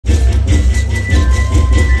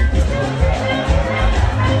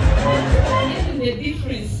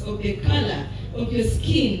of your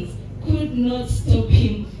skins could not stop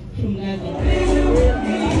him from loving.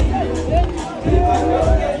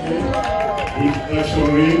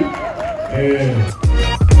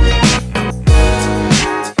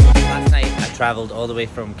 Last night I travelled all the way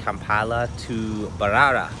from Kampala to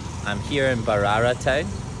Mbarara. I'm here in Mbarara town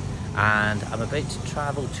and I'm about to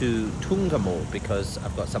travel to Ntungamo because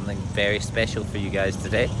I've got something very special for you guys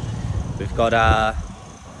today. We've got a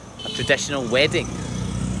traditional wedding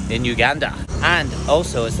in Uganda, and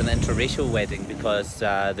also it's an interracial wedding because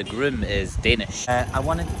the groom is Danish. I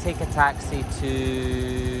wanted to take a taxi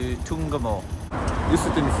to Ntungamo. You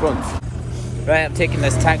sit in front. Right, I'm taking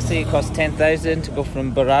this taxi. It costs 10,000 to go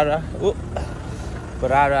from Mbarara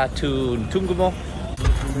to Ntungamo.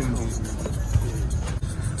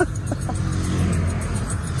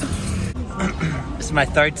 This is my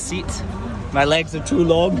third seat. My legs are too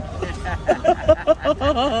long.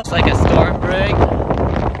 It's like a storm brewing.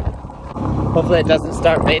 Hopefully it doesn't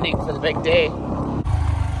start raining for the big day.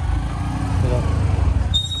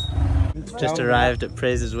 Just arrived at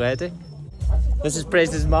Praise's wedding. This is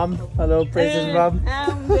Praise's mum. Hello, Praise's mum.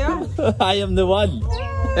 I am the one.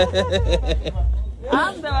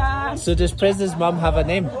 I'm the one. So does Praise's mum have a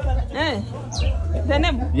name? The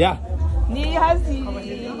name? Yeah.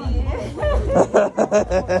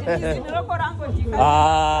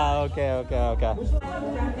 Ah, okay.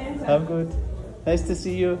 I'm good. Nice to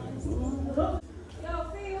see you. How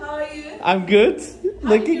are you? I'm good.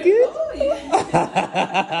 Looking good.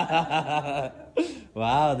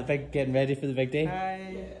 Wow, getting ready for the big day.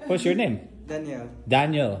 Hi. What's your name? Daniel.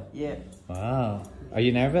 Daniel. Yeah. Wow. Are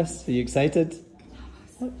you nervous? Are you excited?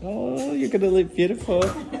 Oh, you're gonna look beautiful.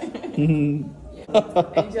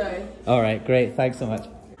 Enjoy. All right, great. Thanks so much.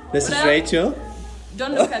 This is Rachael.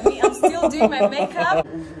 Don't look at me. I'm still doing my makeup.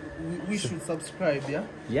 We should subscribe, yeah?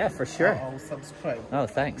 Yeah, for sure. I'll subscribe. Oh,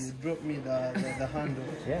 thanks. You drop me the handle.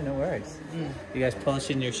 Yeah, no worries. You guys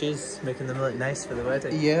polishing your shoes, making them look nice for the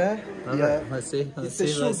wedding. Yeah. Love Yeah. it. Let's see. It's a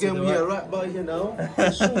shoe game here, right by you know.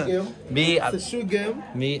 It's a shoe game. It's a shoe game.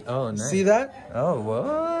 Oh, nice. See that? Oh,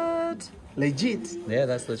 what? Legit. Yeah,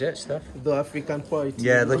 that's legit stuff. The African party.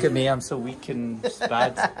 Yeah, look at me. I'm so weak and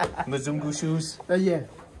bad. Mzungu shoes. Yeah.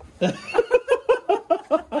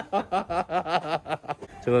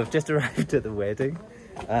 So we've just arrived at the wedding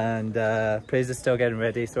and Praise is still getting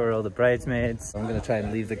ready, so are all the bridesmaids. I'm going to try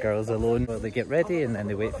and leave the girls alone while they get ready and then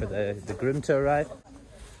they wait for the groom to arrive.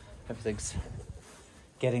 Everything's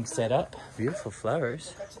getting set up. Beautiful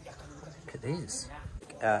flowers. Look at these.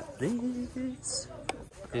 Look at these.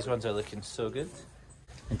 These ones are looking so good.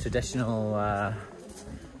 In traditional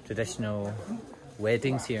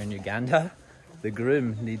weddings here in Uganda, the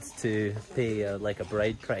groom needs to pay like a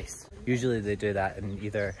bride price. Usually they do that in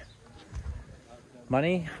either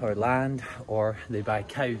money or land, or they buy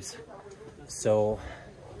cows. So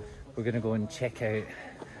we're gonna go and check out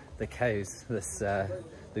the cows.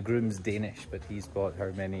 The groom's Danish, but he's bought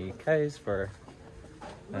her many cows for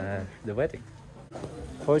the wedding.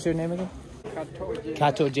 What was your name again?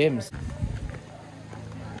 Kato James.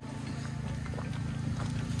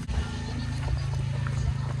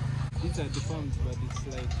 These are deformed, but it's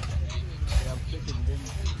like they have taken them.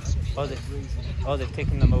 They've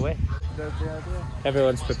taken them away. They are there.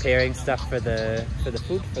 Everyone's preparing stuff for the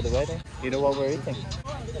food for the wedding. You know what we're eating?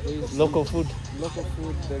 Local food. Local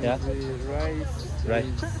food. There Yeah. is the rice. Right.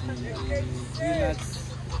 There is the peanuts.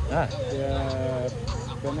 Ah, There are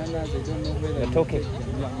bananas. I don't know whether. Matoke.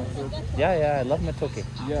 Yeah, matoke. yeah, I love matoke.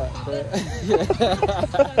 Yeah.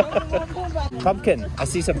 Pumpkin. I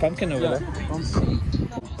see some pumpkin over there. Pumpkin.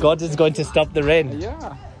 God is going to stop the rain.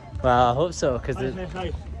 Yeah. Well, I hope so, because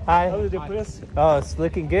Hi. Hi. How is the place? Oh, it's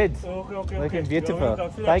looking good. Okay. Looking You're beautiful.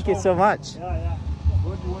 welcome. Thank you so much. Yeah.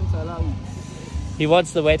 What do you want to allow? He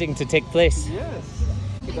wants the wedding to take place. Yes.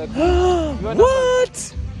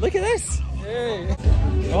 What? Look at this. Hey.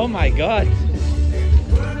 Oh my God.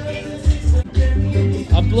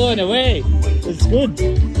 I'm blown away. It's good.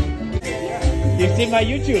 You've seen my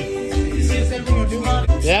YouTube?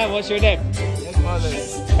 Yeah, what's your name? Yes,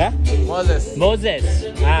 Moses. Huh? Moses. Moses.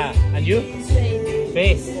 Ah, and you?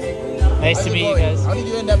 Faith. Nice to meet you guys. How did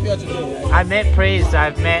you end up here today? I met Praise.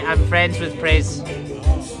 I'm friends with Praise.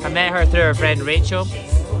 I met her through her friend Rachael,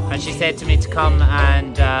 and she said to me to come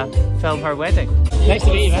and film her wedding. Nice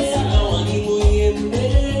to meet you, man.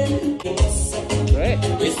 Great.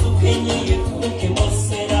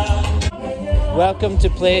 Welcome to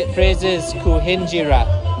Praise's Kuhinjira.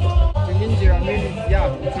 Kuhinjira means,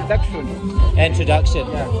 introduction. Introduction.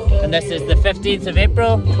 Yeah. And this is the 15th of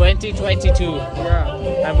April, 2022.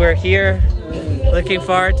 Yeah. And we're here looking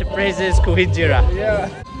forward to Praise's Kuhinjira. Yeah.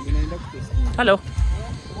 Hello.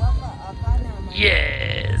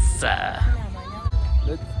 Yes!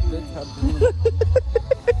 Let's have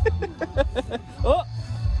Oh!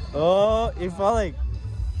 Oh, you're falling.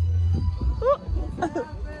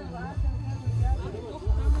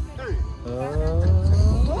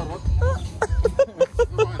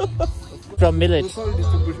 From millet. We call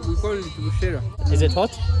it bushera. Is it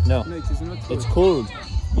hot? No. No, it is not. It's cold.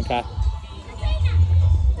 Okay.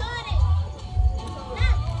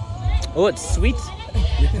 Oh, it's sweet.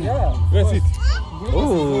 Yeah, that's it.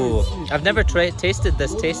 Oh, I've never tasted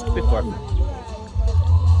this taste before.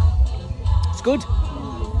 It's good.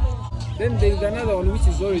 Then there is another one which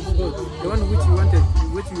is already hot. The one which you wanted,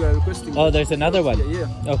 which you are requesting. Oh, there's another one. Yeah.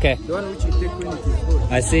 Okay. The one which you take when it is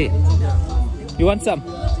hot. I see. Yeah. You want some?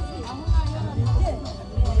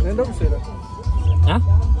 Then don't say that. Huh?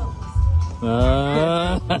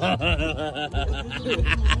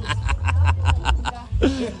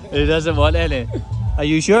 He doesn't want any. Are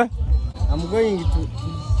you sure? I'm going to.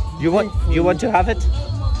 You want to have it?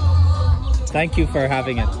 Thank you for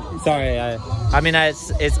having it. Sorry, I mean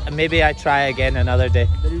it's maybe I try again another day.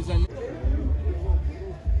 There is an.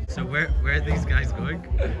 So where are these guys going?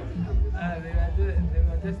 They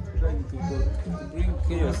were just trying to bring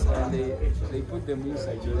chaos, and they put them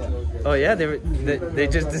inside there. Oh yeah, they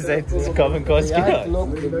just decided to come and cause They had to chaos. lock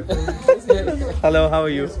them. Hello, how are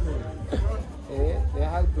you? They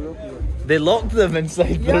had to lock them. They locked them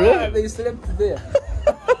inside the Yeah, room. they slept there.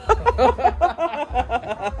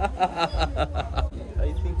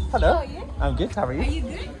 Hello. I'm good. How are you? Are you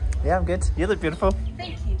good? Yeah, I'm good. You look beautiful.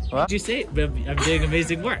 Thank you. What did you say? I'm doing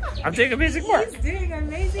amazing work. I'm doing amazing work. He's doing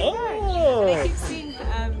amazing work. Oh.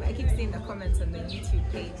 And I keep seeing the comments on the YouTube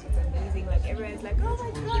page. It's amazing. Like everyone's like, oh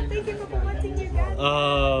my god, thank you for promoting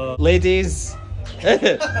Uganda. Ladies.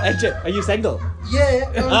 Are you single?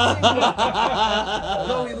 Yeah,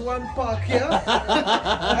 no, with one pack, yeah?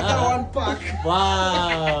 I got one pack.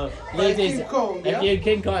 Wow. Ladies, King Kong, yeah? if you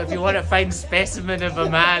King Kong, if you want to find specimen of a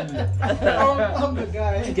man, I'm the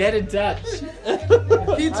guy. get in touch.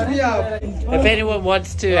 Hit me up. If anyone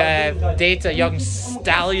wants to date a young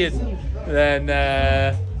stallion, then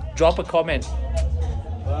drop a comment.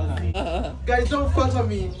 Guys, don't flatter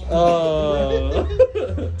me. Oh.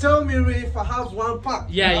 Tell me Ray, if I have one pack.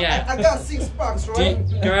 Yeah. I got 6 packs, right?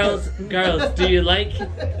 Girls, do you like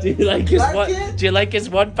his Like one? it? Do you like his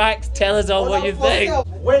one pack? Tell us all what you think.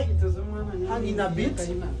 Wait, hang in a bit.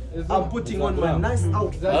 I'm putting on my nice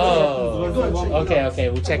outfit. Oh, Go and check it out. okay.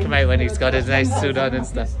 We'll check him out when he's got his nice suit on and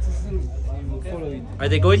stuff. Are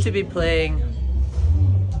they going to be playing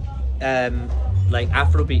like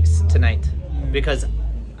Afrobeats tonight? Because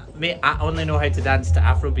I only know how to dance to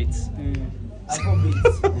Afrobeats.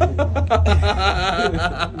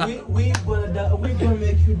 We're gonna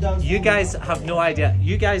make you dance. You guys have no idea.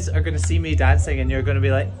 You guys are going to see me dancing and you're going to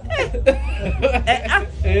be like,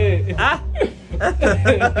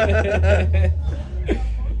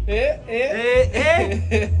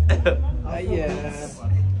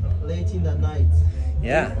 Late in the night.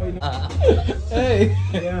 Yeah. Hey!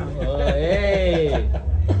 Yeah. Oh, hey.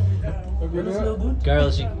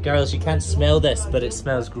 Girls, you can't smell this, but it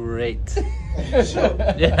smells great.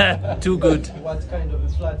 Yeah, too good. What kind of a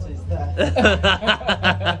flat is that?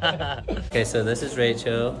 Okay, so this is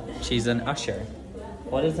Rachel. She's an usher.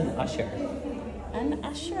 What is an usher? An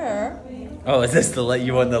usher. Oh, is this the light?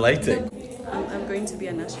 You want the lighting? I'm going to be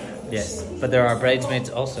an usher. Yes, but there are bridesmaids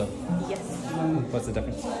also. Yes. What's the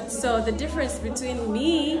difference? So the difference between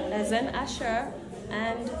me as an usher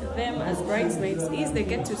and them as bridesmaids is they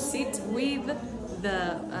get to sit with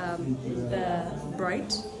the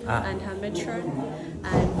bride and her matron,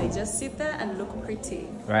 and they just sit there and look pretty.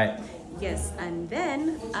 Right. Yes, and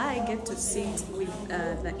then I get to sit with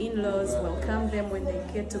the in-laws, welcome them when they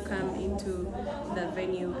get to come into the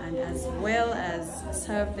venue, and as well as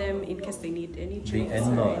serve them in case they need any drinks or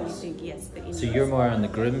in-laws? anything. Yes, the in-laws. So you're more on the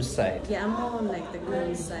groom's side. Yeah, I'm more on like the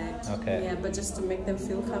groom's side. Okay. Yeah, but just to make them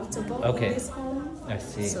feel comfortable Okay. in this home. I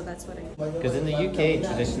see. So that's what I do. Because in the UK,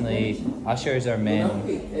 traditionally, ushers are men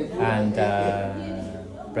and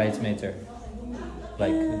bridesmaids are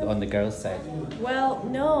like on the girls' side. Well,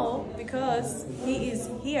 no, because he is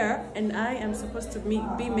here and I am supposed to be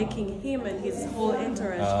making him and his whole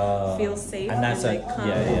entourage feel safe And that's like calm,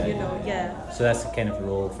 you know, yeah. So that's the kind of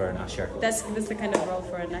role for an usher. That's the kind of role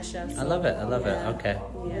for an usher. I love it. Okay.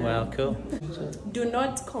 Yeah. Well, cool. Do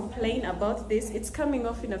not complain about this. It's coming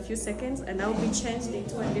off in a few seconds and I'll be changed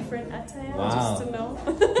into a different attire just to know.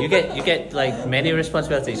 You get like many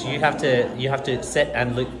responsibilities. You have to sit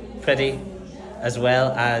and look pretty, as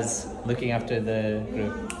well as looking after the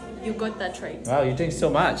groom. You got that right. Wow, you're doing so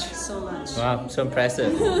much. So much. Wow, so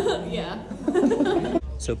impressive. Yeah.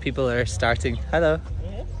 So people are starting, hello.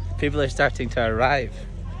 People are starting to arrive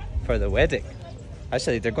for the wedding.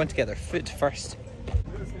 Actually, they're going to get their food first.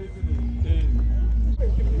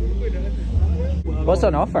 What's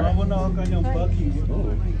on offer?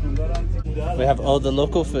 We have all the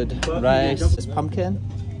local food. Rice, pumpkin,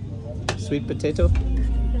 sweet potato.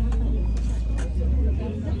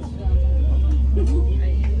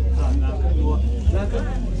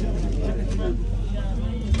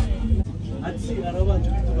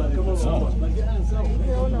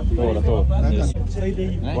 Nice.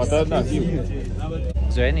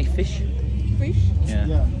 Is there any fish? Fish?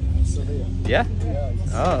 Yeah. Yeah?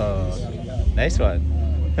 Oh, nice one.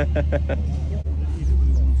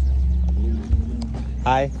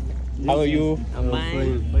 Hi, how are you? I'm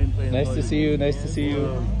fine. Nice to see you, nice to see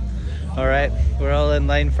you. Alright, we're all in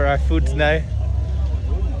line for our food now.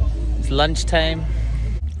 It's lunchtime.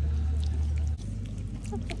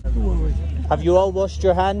 Have you all washed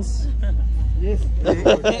your hands? Yes.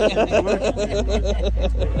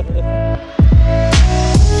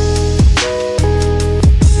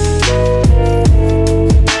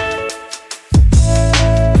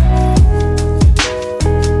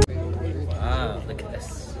 Wow, look at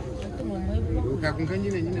this.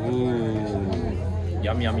 Ooh.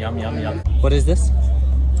 Yum, yum, yum, yum, yum. What is this?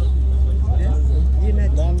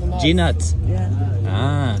 G-nuts. Yeah.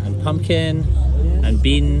 Ah, and pumpkin, and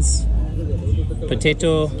beans,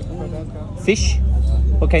 potato, fish.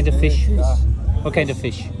 What kind of fish? What kind of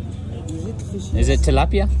fish? Is it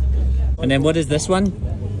tilapia? And then what is this one?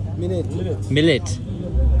 Millet.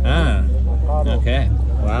 Ah, okay.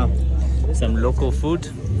 Wow. Some local food.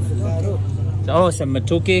 Oh, some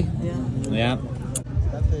matoke. Yeah.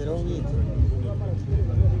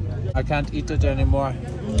 I can't eat it anymore.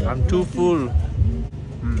 I'm too full.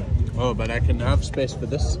 Oh, but I can have space for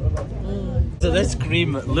this. So this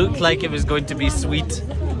cream looked like it was going to be sweet,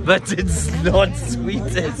 but it's not sweet.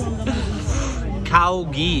 It's cow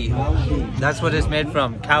ghee. That's what it's made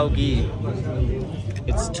from, cow ghee.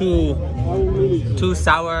 It's too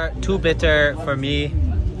sour, too bitter for me.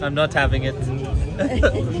 I'm not having it.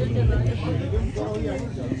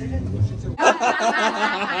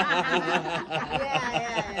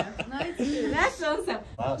 That's awesome.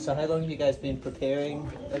 Wow, so how long have you guys been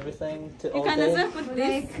preparing everything to You all can day? also put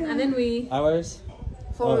this and then we... Hours?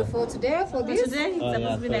 For today, for this, Today, it's Oh, supposed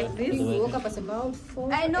yeah, to be like this. we woke up at about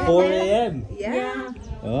 4. I know. 4 a.m. Yeah.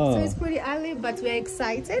 Oh. So it's pretty early, but we're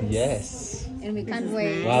excited. Yes. And we can't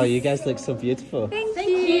wait. Wow, you guys look so beautiful. Thank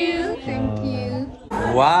you. Thank you.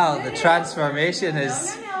 Wow, the transformation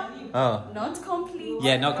is... Oh. Not complete.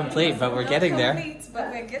 Yeah, not complete, but we're getting there. Complete, but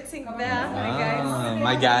we're getting there, my guys. Ah,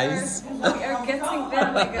 my guys. We are getting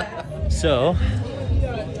there, my guys. So,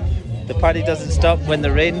 the party doesn't stop when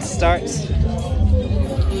the rain starts.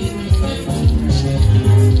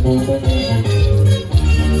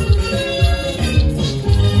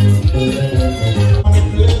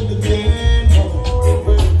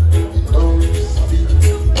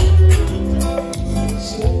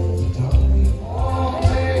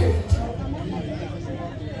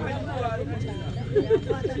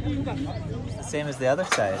 Same as the other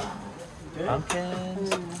side. Pumpkin,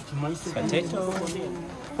 potato.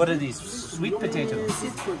 What are these? Sweet potatoes?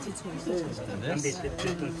 Sweet potato.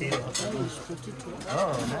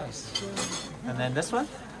 Oh, nice. And then this one?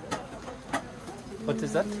 What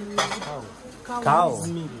is that? Cow.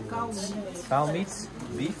 Cow meat?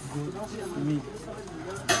 Beef?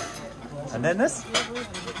 And then this?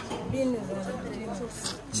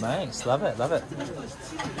 Nice, love it, love it.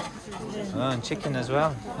 Oh, and chicken as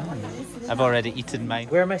well. I've already eaten mine.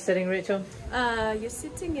 Where am I sitting, Rachel? You're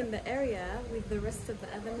sitting in the area with the rest of the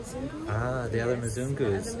other Mzungu. Ah, the other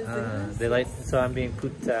Mzungus. They like, so I'm being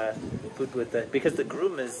put with the, because the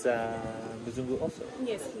groom is Mzungu also.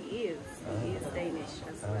 Yes, he is. He is Danish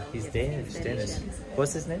as well. He's Yes, Danish, Danish.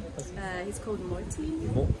 What's his name? He's called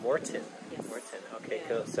Morton. Morton. Yes. Morton. Okay,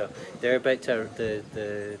 cool. So they're about to,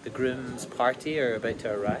 the groom's party are about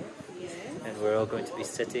to arrive. Yes. And we're all going to be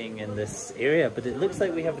sitting in this area, but it looks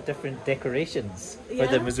like we have different decorations for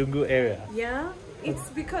the Yeah. Mzungu area. Yeah, it's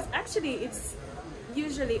because actually it's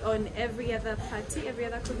usually on every other party, every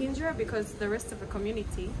other Kuhinjira, because the rest of the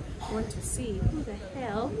community want to see who the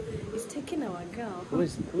hell is taking our girl. Who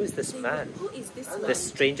is this man? Who is this man? This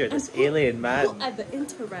stranger, this And who- alien man. Who are the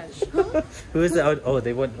Interracial? Who is the? Oh,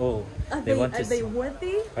 they want. Oh, they want to. Are they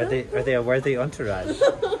worthy? Are they a worthy entourage?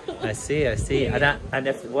 I see, I see. And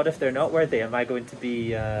if what if they're not worthy? Am I going to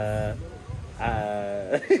be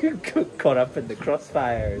caught up in the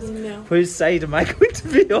crossfires. No. Whose side am I going to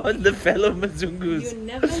be on, the fellow Mzungus? You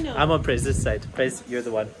never know. I'm on Prez's side. Prez, you're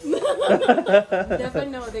the one. Never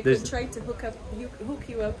know. They There's- could try to hook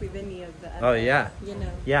you up with any of the other, Oh yeah. you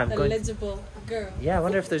know, Yeah, I'm going- eligible girl. Yeah, I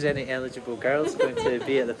wonder if there's any eligible girls going to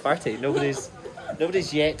be at the party. Nobody's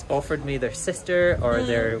yet offered me their sister or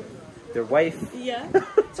their wife. Yeah.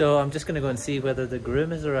 So I'm just going to go and see whether the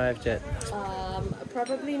groom has arrived yet.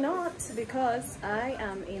 Probably not, because I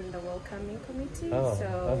am in the welcoming committee. Oh,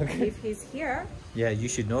 so okay. if he's here, Yeah, you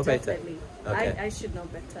should know about it. definitely. Okay. I should know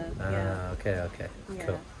better. Okay. Yeah.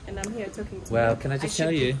 Cool. And I'm here talking to Well, you. can I just should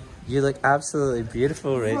tell you, you look absolutely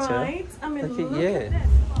beautiful, Rachel. Right? I mean, Look at look you. at this.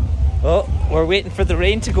 Well, we're waiting for the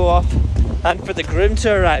rain to go off and for the groom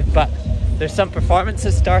to arrive, but there's some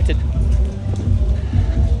performances started.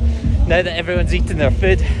 Now that everyone's eating their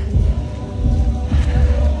food.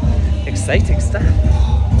 Exciting stuff.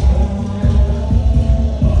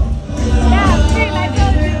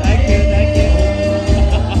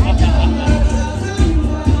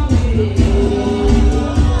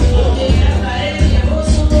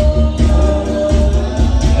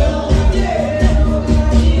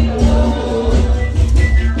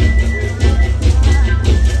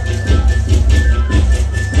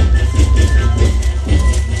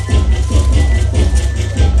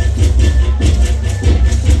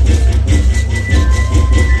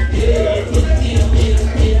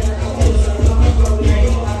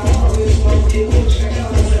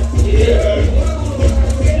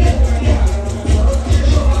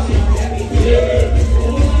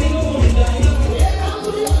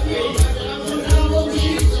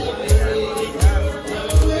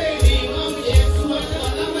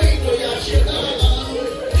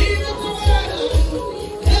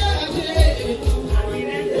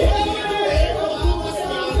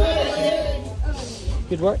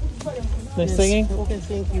 Good work. Nice singing. Okay,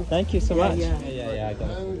 thank you. Thank you so much. Yeah. Yeah, I got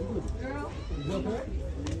it.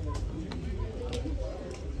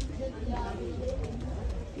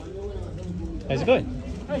 How's it going?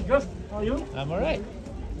 Hey, good. How are you? I'm alright.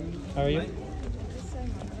 How are you?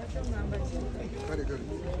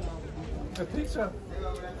 A picture.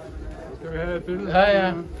 Skal vi have et billede?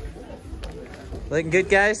 Yeah. Looking good,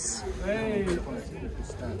 guys. Hey.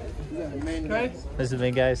 Okay. This is the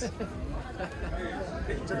main guys.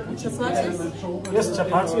 Yes,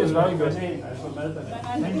 chapati is very good.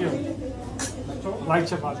 Thank you. Like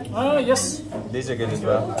chapati. Oh, yes. These are good as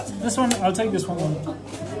well. This one, I'll take this one.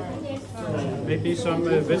 Maybe some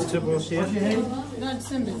vegetables here.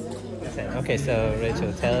 Okay, so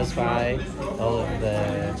Rachel, tell us why all of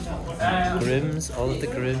the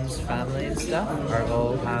groom's family and stuff are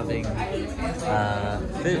all having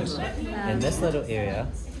food in this little area.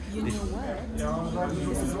 You know what?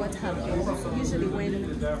 This is what happens. Usually when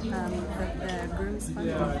the groom's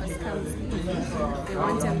family first comes in, they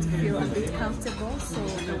want them to feel a bit comfortable. So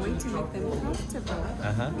the way to make them comfortable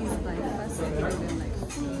is by first giving them like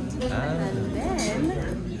food. And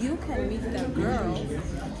then you can meet the girl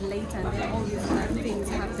later and then all these other things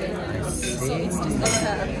happen. So it's just like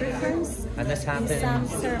a preference. And this happens. In some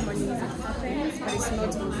ceremonies it happens, but it's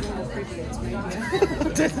not in the privilege,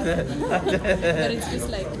 but it's just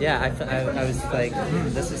like... Yeah, I was like,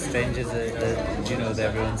 this is strange, is it, you know, that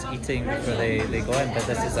everyone's eating before they go in, but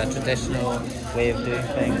this is a traditional way of doing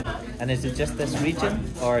things. And is it just this region,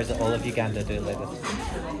 or is it all of Uganda do it like this?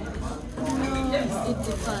 It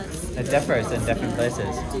differs. It differs in different places.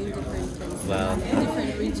 In different places. Well,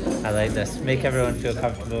 Different regions. I like this. Make everyone feel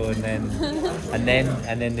comfortable, and then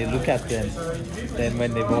they look at them. Then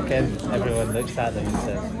when they walk in, everyone looks at them and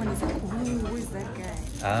says, Everyone is like, who is that guy?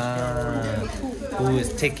 who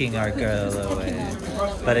is taking our girl away?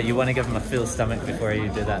 But you want to give him a full stomach before you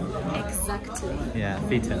do that. Exactly. Yeah,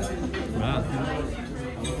 feed him. Wow.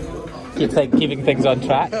 Keeping things on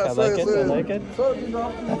track. I like it. I like it.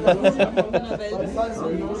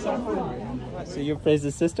 So you're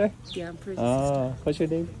Prez's sister? Yeah, I'm pretty. Oh, what's your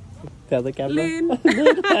name? Tell the camera. Lynn.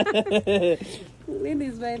 Lynn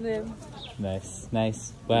is my name. Nice,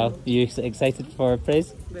 nice. Well, you excited for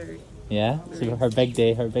Prez? Very. Yeah. So her big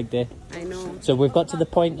day. I know. So we've got to the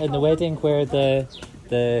point in the wedding where the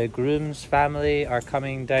groom's family are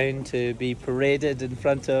coming down to be paraded in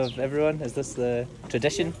front of everyone. Is this the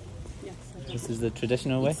tradition? Yes. This is the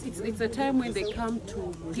traditional way? It's a time when they come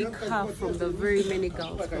to pick her from the very many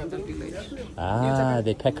girls from the village. Ah,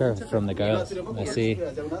 they pick her from the girls. I see.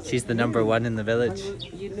 She's the number one in the village.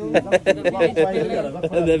 You know, the village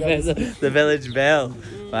belle. the village belle.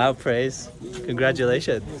 Wow, praise.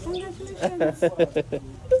 Congratulations.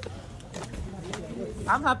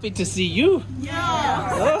 I'm happy to see you.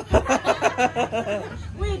 Yeah.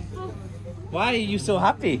 Wait. Why are you so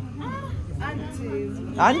happy?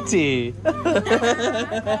 Auntie. Auntie! We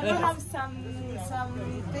have some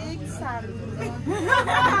pigs and...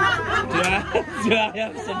 do I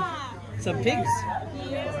have some pigs?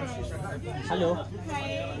 Hello.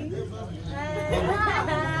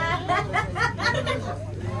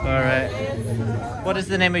 All right. What is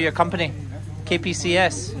the name of your company?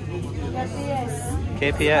 KPCS?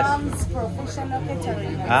 KPS. Professional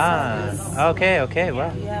catering. Ah, okay,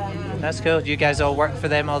 wow. Yeah. That's cool. Do you guys all work for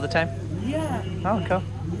them all the time? Yeah. Oh, cool.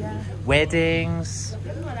 Yeah. Weddings.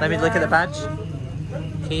 Let me look at the badge.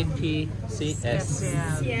 KPCS.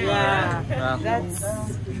 Yeah. Wow. That's...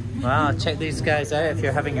 Wow, check these guys out. If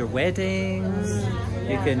you're having your weddings,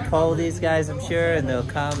 you can call these guys, I'm sure, and they'll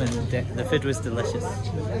come, and the food was delicious.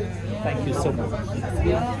 Thank you so much.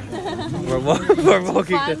 We're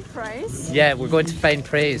walking to... Praise? Yeah, we're going to find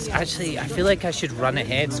praise. Actually, I feel like I should run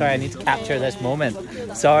ahead. Sorry, I need to capture this moment.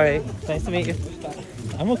 Sorry. Nice to meet you.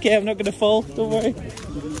 I'm okay, I'm not going to fall. Don't worry.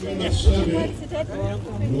 Like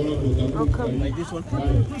this one.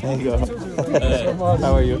 There you go.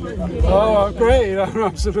 How are you? Oh, I'm great. I'm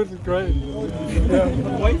absolutely great. Yeah.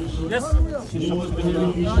 Yes.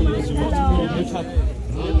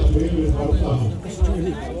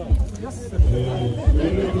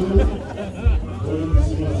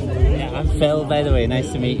 Yeah, I'm Phil, by the way.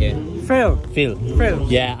 Nice to meet you. Phil. Phil.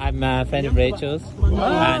 Yeah, I'm a friend of Rachel's, and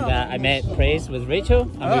I met Praise with Rachel,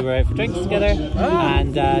 and we were out for drinks together,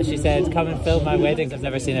 and she said, come and film my wedding. I've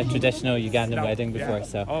never seen a traditional Ugandan wedding before,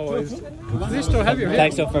 so... Always. Pleased to have you here.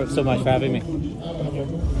 Thanks so much for having me.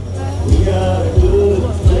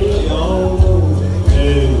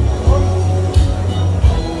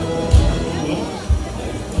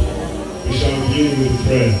 We shall begin with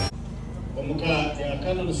prayer.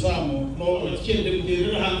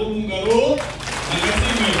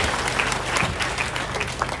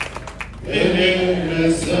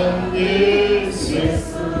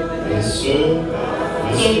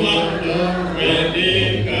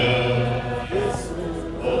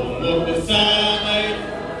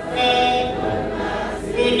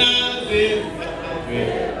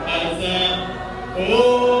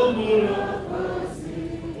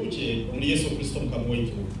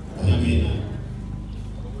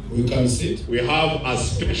 We can sit. We have a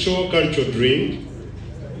special cultural drink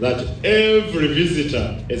that every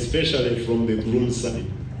visitor, especially from the groom side,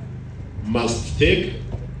 must take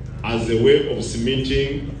as a way of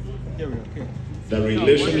cementing the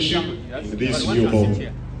relationship in this new home.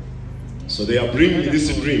 So they are bringing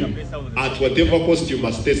this drink at whatever cost. You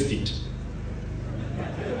must taste it.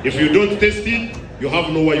 If you don't taste it, you have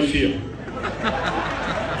no wife here.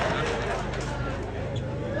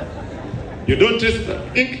 You don't taste the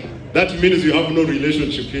drink, that means you have no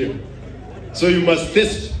relationship here. So you must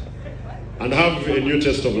taste and have a new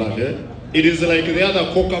taste of life. Eh? It is like the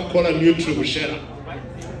other Coca-Cola Nutri-Bushera.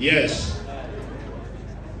 Yes.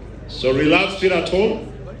 So relax, feel at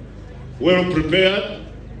home, well prepared,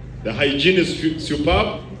 the hygiene is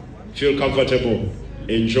superb, feel comfortable,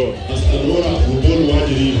 enjoy.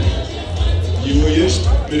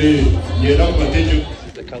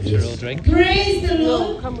 The cultural drink. Praise the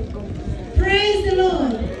Lord. Praise the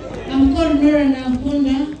Lord. I'm called Nora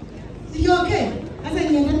Nampunda. Is you okay? I said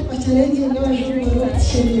you're not challenging.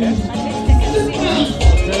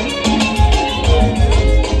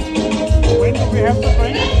 When do we have the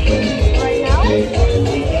drink? Right now?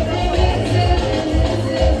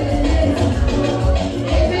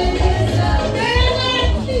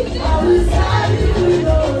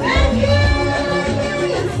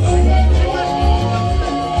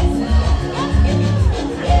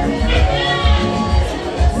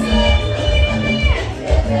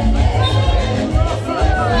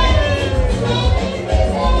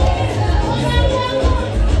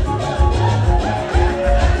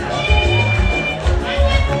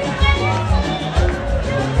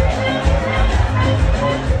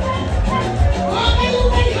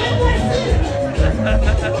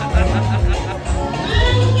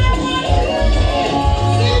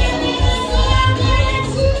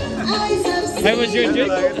 How was your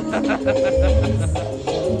drink?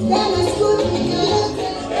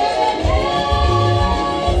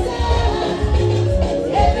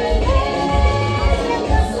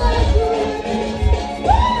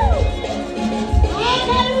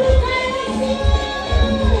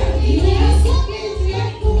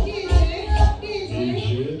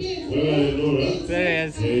 There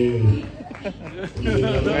it is.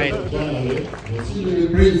 Right.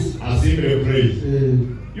 Assembly praise.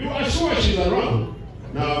 You are sure she's around.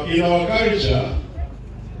 Now, in our culture,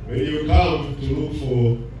 when you come to look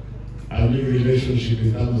for a new relationship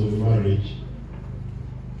in terms of marriage,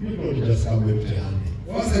 People just come empty-handed.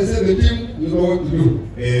 Once I say the team, you know what to do.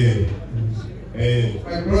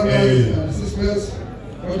 My brothers and sisters,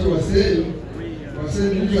 what you were saying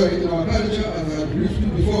usually in our culture, as I briefly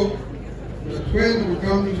before, that when we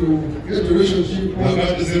come to get a relationship,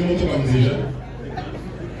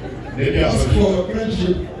 ask for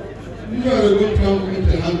friendship, usually don't come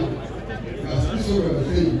empty-handed. As this is what I was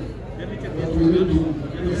saying, but we need to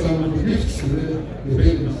put some gifts in the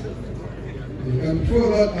business. And before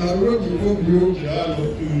that, I already informed you that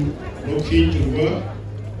no key to work.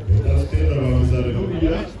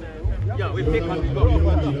 Yeah, we pick one.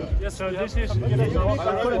 Yes, sir. This is. Do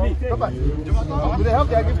they have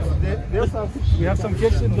their gifts? We have some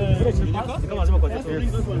gifts in the.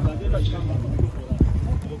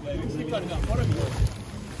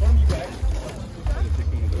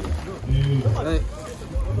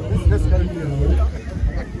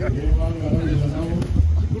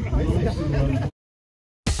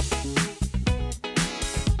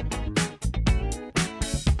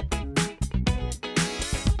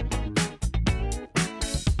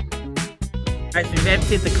 Guys, we've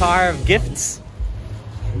emptied the car of gifts.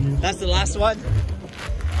 That's the last one.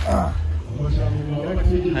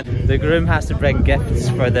 And the groom has to bring gifts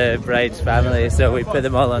for the bride's family, so we put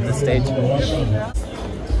them all on the stage. What?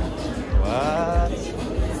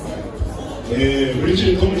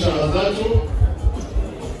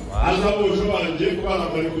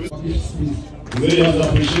 They have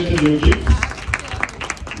appreciated your gift.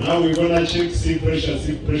 Now we're gonna check, see Precious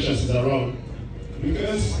is around.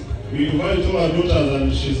 Because we invite all our daughters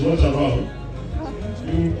and she's not around.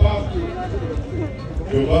 You pack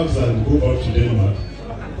your bags and go back to Denmark.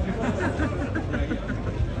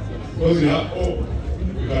 Because you have,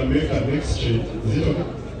 you can make an exchange. Is it okay?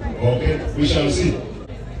 Okay, we shall see.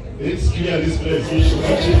 Let's clear this place.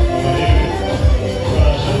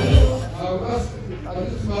 I'll ask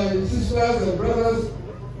my sisters and brothers.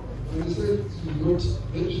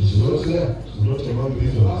 She's not there. She's not among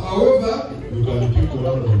these ones. However, you can pick one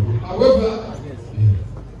of them. However,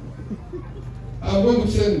 I'm going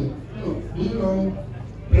to tell you, you know,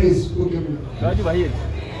 praise, okay.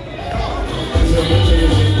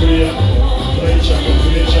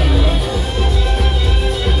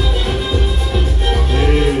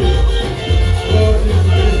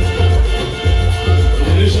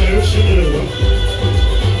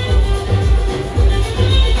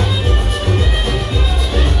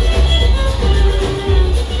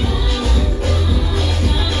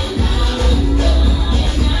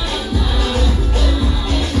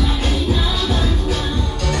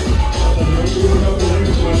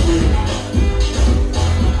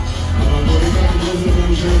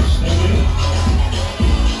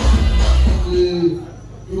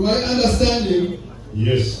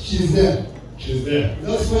 Yes. She's there. She's there.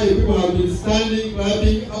 That's why people have been standing,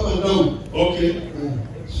 clapping up and down. Okay.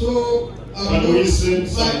 So, my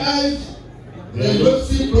eyes, they don't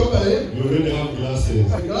see properly. You already have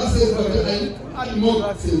glasses. Glasses, but I add more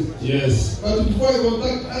glasses. Yes. But before I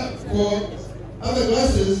contact for other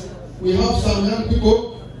glasses, we have some young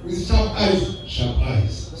people with sharp eyes. Sharp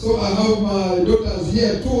eyes. So I have my daughters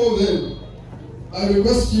here, 2 of them. I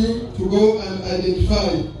request you to go and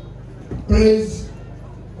identify Praise,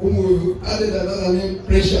 whom we've added another name,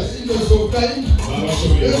 Precious. In the so kind, let's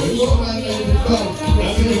go and identify.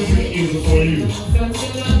 That is for you.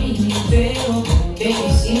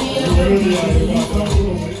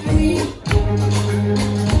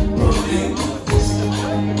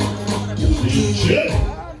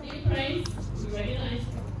 Praise, we recognize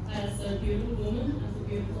as a beautiful woman, as a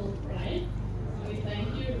beautiful bride. We thank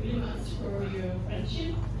you really much for your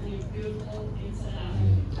friendship and your beautiful inside out.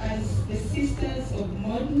 As the sisters of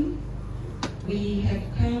Morton, we have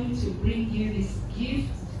come to bring you this gift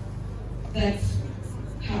that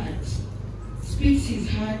speaks his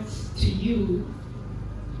heart to you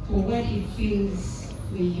for what he feels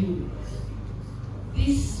for you.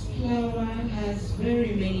 This flower has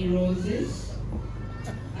very many roses,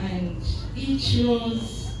 and each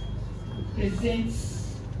rose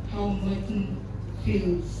presents how Morton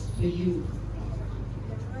feels for you.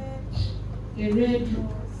 The red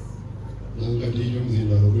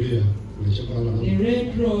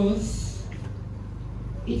rose,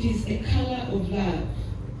 it is a color of love,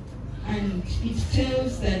 and it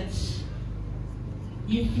tells that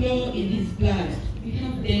you flow in his blood. We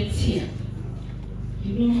have dates here.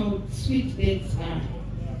 You know how sweet dates are.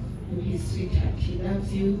 Oh, his sweetheart, he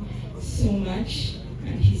loves you so much,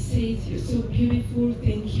 and he says you're so beautiful.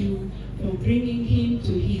 Thank you for bringing him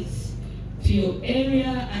to your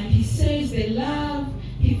area, and he says the love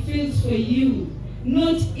he feels for you,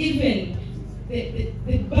 not even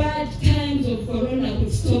the bad times times of Corona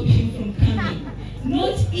could stop him from coming.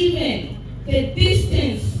 Not even the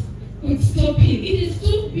distance could stop him. It is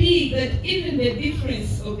too big that even the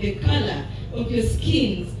difference of the color of your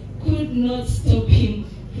skins could not stop him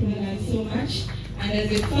from loving so much. And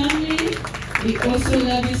as a family, we also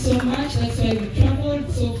love you so much. That's why we traveled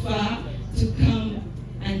so far to come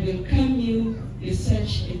and welcome you. You're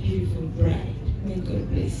such a beautiful bride. May God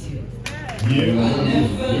bless you.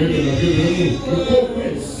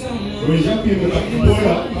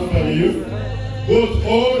 Both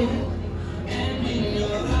on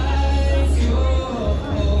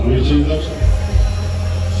reaching that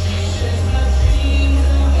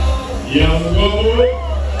young girl,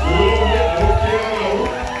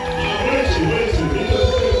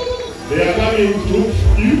 they are coming to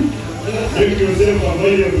you. Make yourself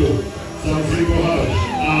available. Some people have.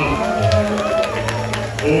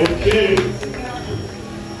 Okay.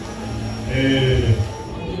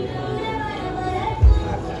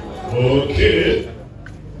 Okay.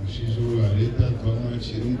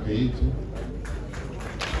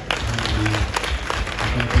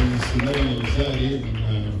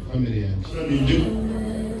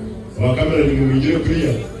 Wakamera ni mwinjire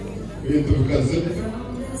kuriya bintu bukaze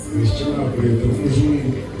bishima kureta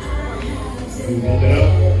umuzungu ndara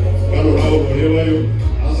bano nawo murebayo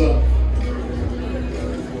aza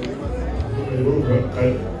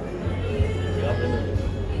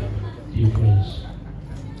difference.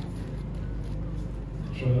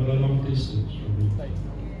 Travel a long distance from me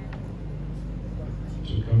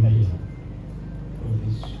to come here for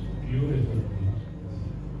this beautiful place.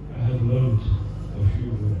 I have learned a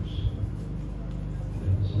few words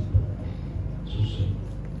to say.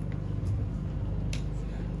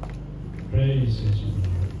 Praise is your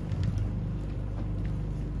name.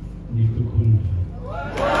 Nikukunda.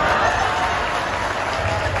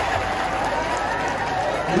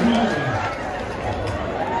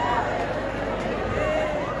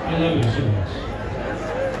 I love you so much.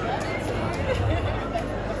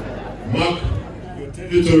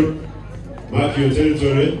 Mark your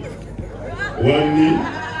territory. One knee,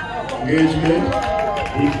 engagement,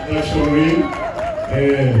 introduction ring.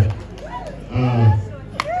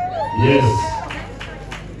 Yes.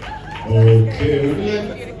 Okay.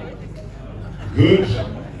 Good.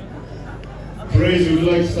 Praise, would you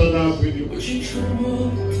like to stand up with you?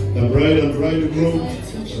 The bride and bridegroom.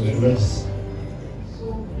 Let's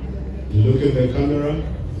look at the camera.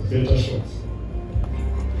 Better shots.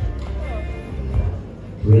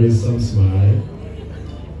 Praise, some smile.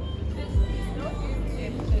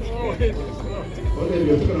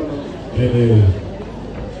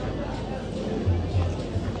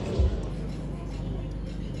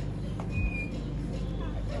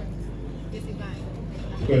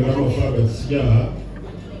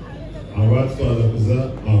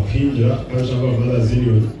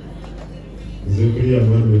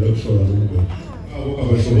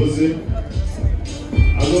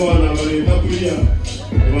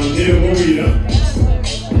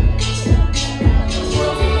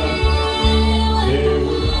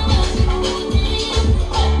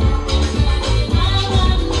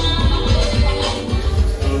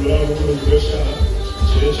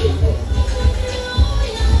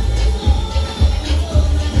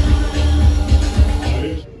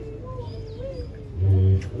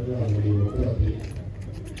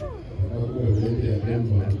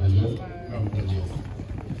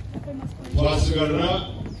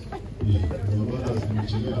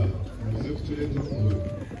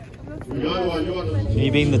 Are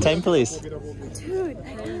you being the time police? Dude,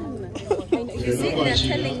 I am. You see, they're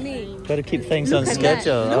telling me. Gotta keep things on Look at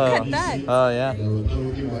schedule. that. Look at that. Oh yeah.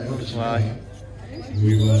 Wow.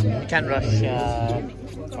 You can't rush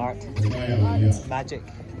art, magic,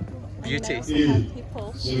 beauty.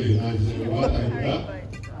 People.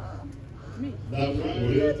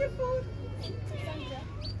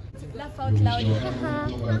 Laugh out loud.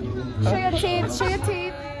 Show your teeth. Show your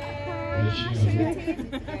teeth.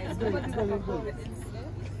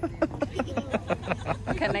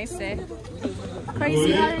 What can I say?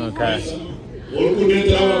 Crazy Harry. Okay.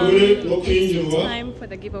 It's time for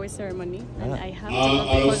the giveaway ceremony, and I have to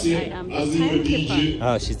go because I am the timekeeper.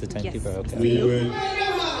 Oh, she's the timekeeper. Yes. Okay.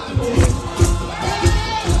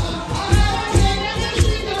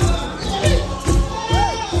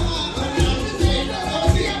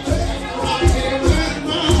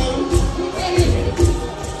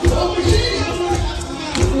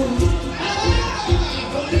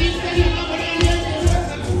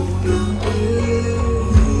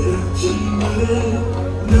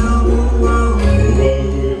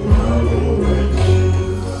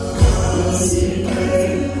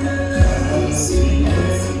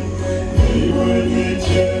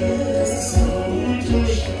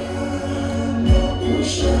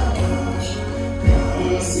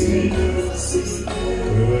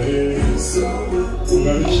 I've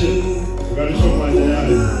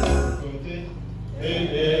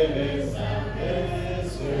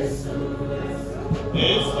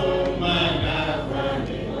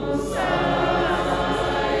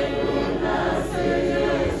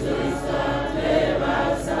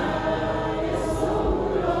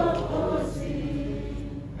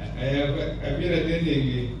been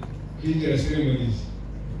attending ceremonies,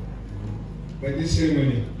 but this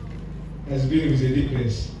ceremony has been with the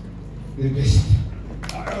difference, the best.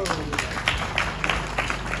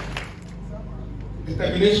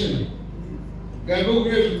 Determination. Gabo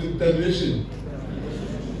great with determination.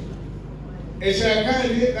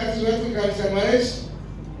 That's what we can summarize.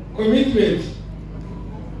 Commitment.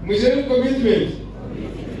 Muslim commitment.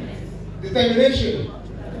 Determination.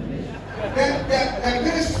 They're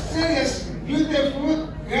very serious, beautiful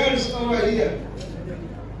girls over here.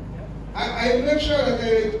 I'm not sure that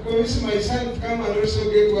I convince my son to come and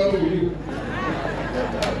also get one of you.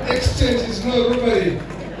 Exchange is no robbery.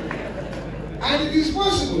 And it is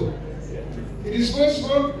possible. It is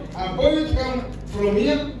possible a boy to come from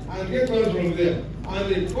here and get one from there.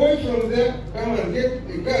 And a boy from there come and get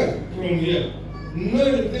a girl from here. No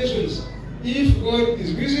limitations. If God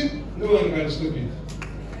is with it, no one can stop it.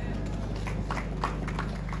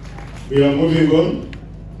 We are moving on.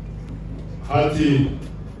 Hati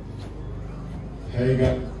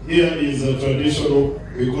Hega. Here is a traditional,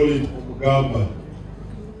 we call it Gaba.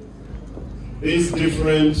 These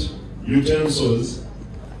different utensils,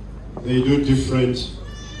 they do different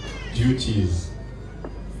duties.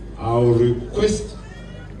 I'll request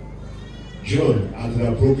John at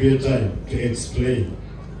the appropriate time to explain,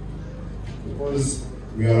 because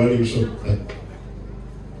we are running short.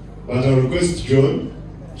 But I'll request John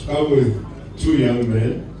to come with two young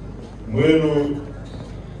men. Bueno,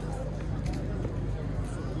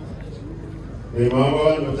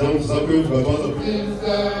 mama madam Zaku Baba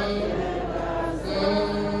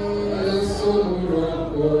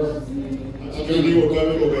Atuli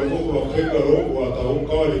wakame wakamo wakeka ro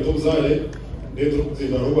wataunka wale tuzale dentro de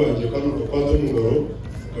roba de kanu kupata mungoro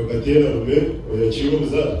kakatiela rume oyachiro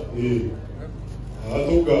mza ni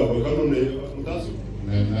atoka wakano ne mutasu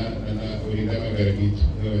na ulindama garbitu.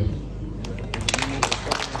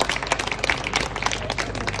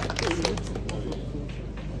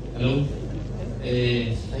 Hello.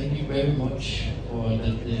 Thank you very much for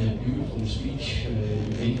that beautiful speech you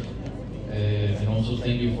made, and also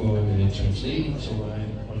thank you for translating so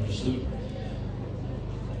I understood.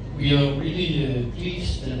 We are really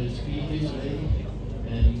pleased to be here today,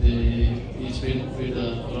 and it's been with a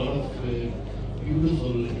lot of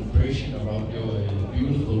beautiful impression about your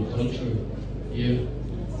beautiful culture here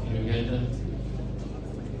in Uganda.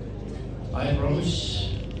 I promise,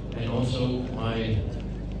 and also my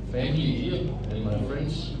family here and my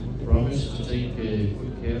friends promise to take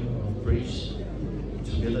good care of Praise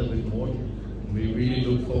together with Morton. We really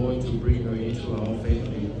look forward to bring her into our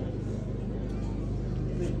family.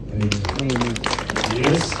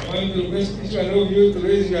 Yes. I want to request each one of you to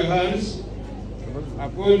raise your hands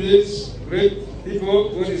upon this great people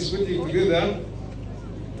God is putting together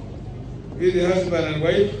with the husband and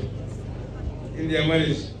wife in their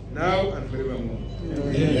marriage, now and forevermore.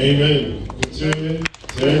 Amen.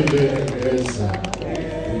 We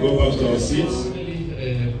go back to our seats.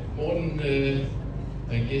 Morton,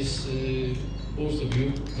 I guess most of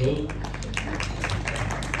you know.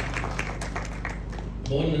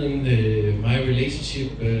 Morton and my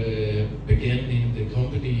relationship began in the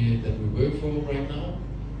company that we work for right now,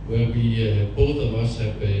 where we both of us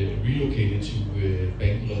have relocated to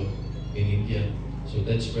Bangalore in India. So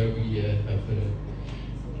that's where we have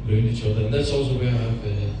learned each other, and that's also where I've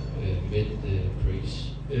met Praise.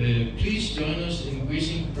 Please join us in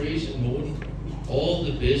wishing Praise and Morton all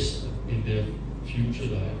the best in their future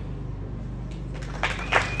life.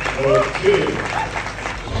 Okay.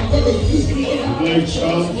 I'd like to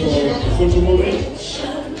ask for a photo moment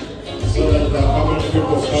so that the camera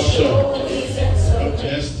people capture. I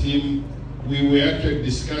asked him, we were actually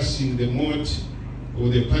discussing the mode or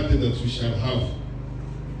the pattern that we shall have.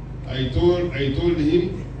 I told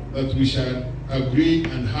him that we shall agree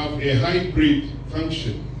and have a hybrid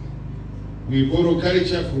function. We borrow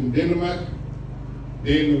culture from Denmark,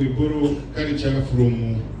 then we borrow culture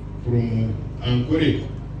from Ankole,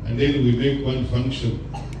 and then we make one function.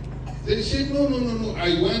 They said, no,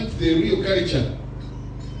 I want the real culture.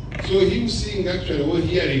 So him seeing actually or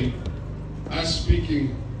hearing us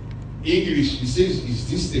speaking English, he says, is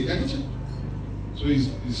this the culture? So he's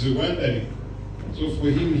wondering. So for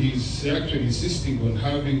him, he's actually insisting on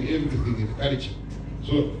having everything in culture.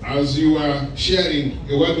 So as you are sharing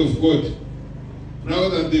the word of God, now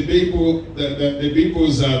that the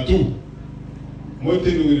peoples are two.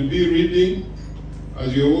 Morton will be reading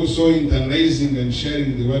as you're also internalizing and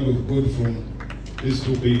sharing the word of God from these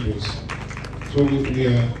two peoples. So we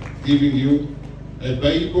are giving you a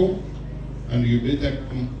Bible, and you better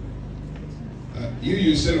come. You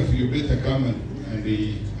yourself, you better come and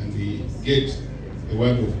get the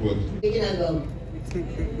word of God.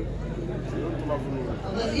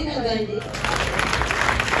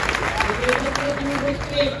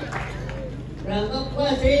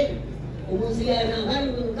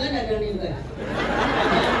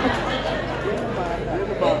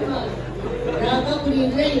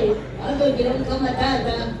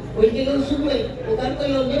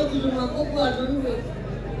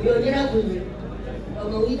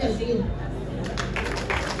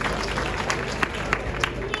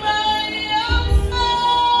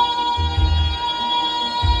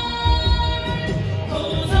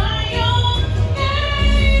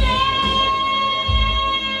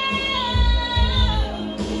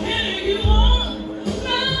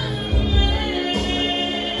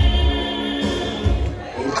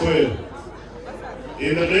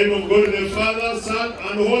 In the name of God the Father, Son,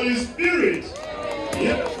 and Holy Spirit.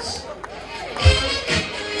 Yes.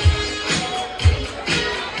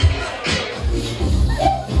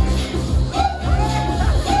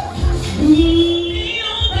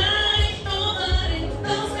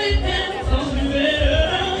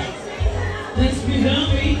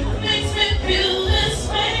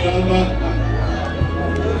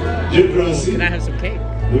 Can I have some cake?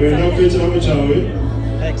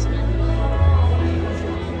 Thanks.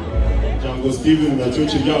 Uncle Stephen na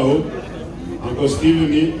chochi yao. Uncle Stephen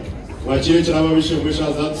ni wacheche aba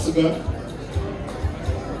bishomesha zatsuga.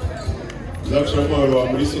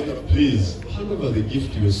 Please hand over the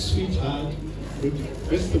gift to your sweetheart.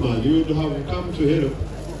 Best man, you would have come to help.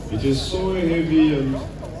 It is so heavy and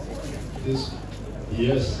this.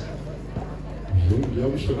 Yes.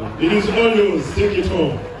 It is all yours. Take it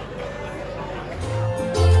home.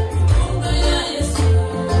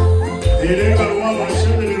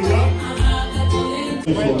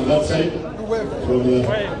 From that side, from the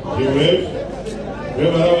wave,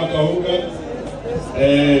 Mbarara Kahunga,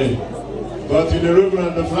 but in the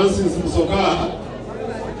Reverend Francis Musoka,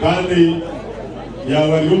 Gandhi,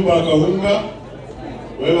 Yawariumba Kahunga,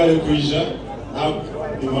 Weba Kuisha,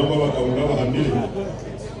 Imamba Kahunga Hamili,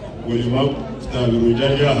 William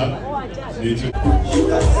Tabirujaha,